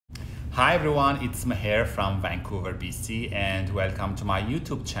Hi everyone, it's Mher from Vancouver, BC, and welcome to my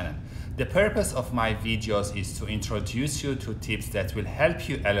YouTube channel. The purpose of my videos is to introduce you to tips that will help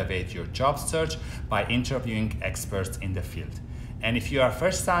you elevate your job search by interviewing experts in the field. And if you are a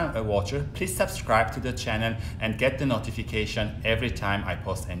first-time watcher, please subscribe to the channel and get the notification every time I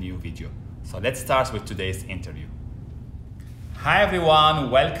post a new video. So let's start with today's interview. Hi everyone,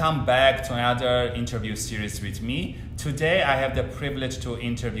 welcome back to another interview series with me. Today I have the privilege to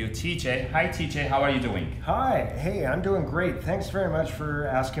interview TJ. Hi TJ, how are you doing? Hi, hey, I'm doing great. Thanks very much for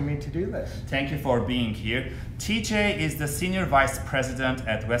asking me to do this. Thank you for being here. TJ is the Senior Vice President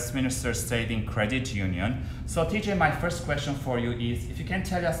at Westminster Saving Credit Union. So TJ, my first question for you is, if you can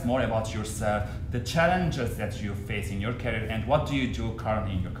tell us more about yourself, the challenges that you face in your career, and what do you do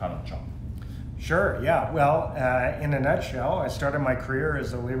currently in your current job? Sure, yeah. Well, in a nutshell, I started my career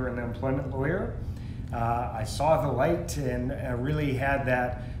as a labor and employment lawyer. I saw the light and really had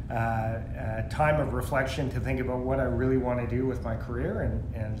that time of reflection to think about what I really want to do with my career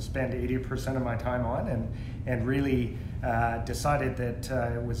and spend 80% of my time on, and really decided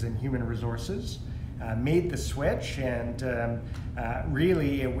that it was in human resources. Made the switch, and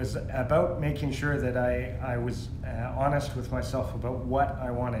really it was about making sure that I was honest with myself about what I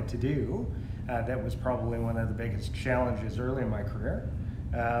wanted to do. That was probably one of the biggest challenges early in my career.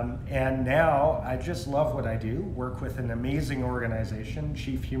 And now I just love what I do, work with an amazing organization,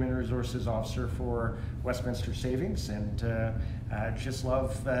 Chief Human Resources Officer for Westminster Savings, and just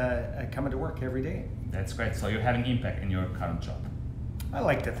love coming to work every day. That's great. So you're having impact in your current job? I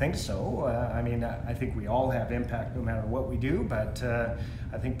like to think so. I mean, I think we all have impact no matter what we do, but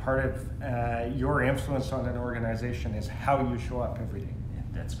I think part of your influence on an organization is how you show up every day.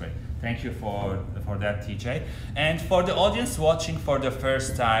 That's great. Thank you for that, TJ. And for the audience watching for the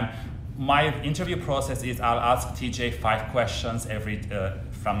first time, my interview process is I'll ask TJ 5 questions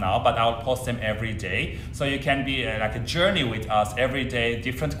from now, but I'll post them every day. So you can be like a journey with us every day,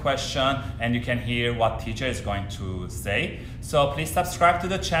 different question, and you can hear what TJ is going to say. So please subscribe to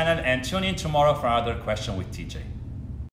the channel and tune in tomorrow for another question with TJ.